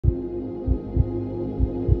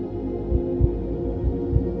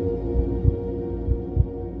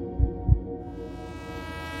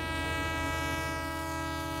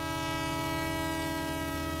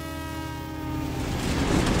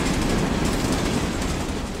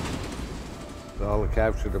all the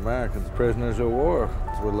captured Americans, prisoners of war,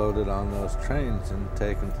 were loaded on those trains and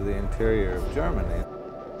taken to the interior of Germany.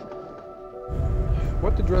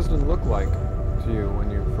 What did Dresden look like to you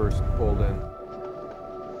when you first pulled in?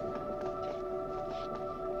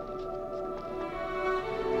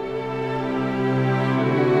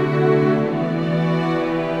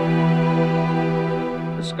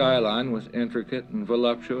 The skyline was intricate and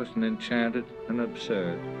voluptuous and enchanted and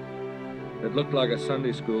absurd. It looked like a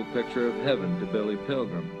Sunday school picture of heaven to Billy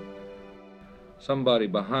Pilgrim. Somebody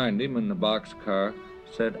behind him in the boxcar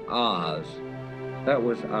said, Oz. That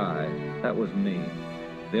was I. That was me.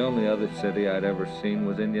 The only other city I'd ever seen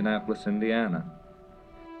was Indianapolis, Indiana.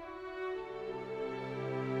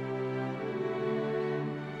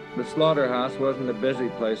 The slaughterhouse wasn't a busy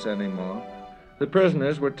place anymore. The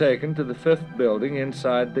prisoners were taken to the 5th building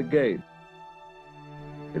inside the gate.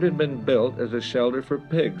 It had been built as a shelter for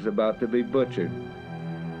pigs about to be butchered.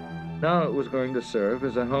 Now it was going to serve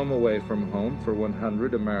as a home away from home for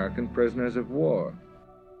 100 American prisoners of war.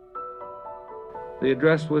 The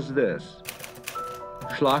address was this,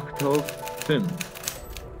 Schlachthof-5.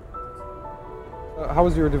 How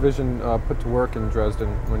was your division put to work in Dresden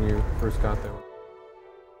when you first got there?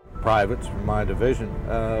 Privates from my division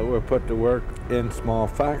were put to work in small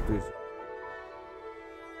factories.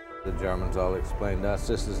 The Germans all explained to us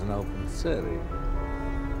this is an open city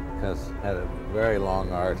because it had a very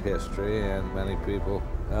long art history, and many people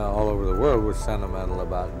all over the world were sentimental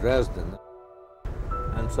about Dresden.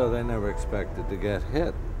 And so they never expected to get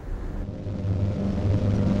hit.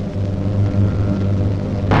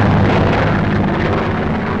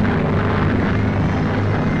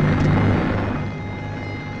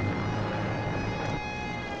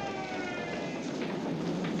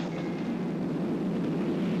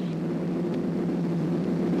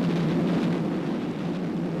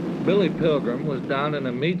 Billy Pilgrim was down in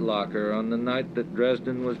a meat locker on the night that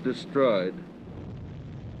Dresden was destroyed.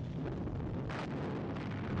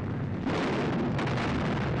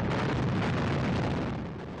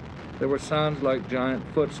 There were sounds like giant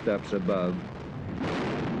footsteps above.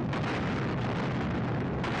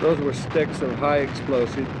 Those were sticks of high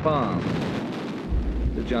explosive bombs.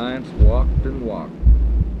 The giants walked and walked.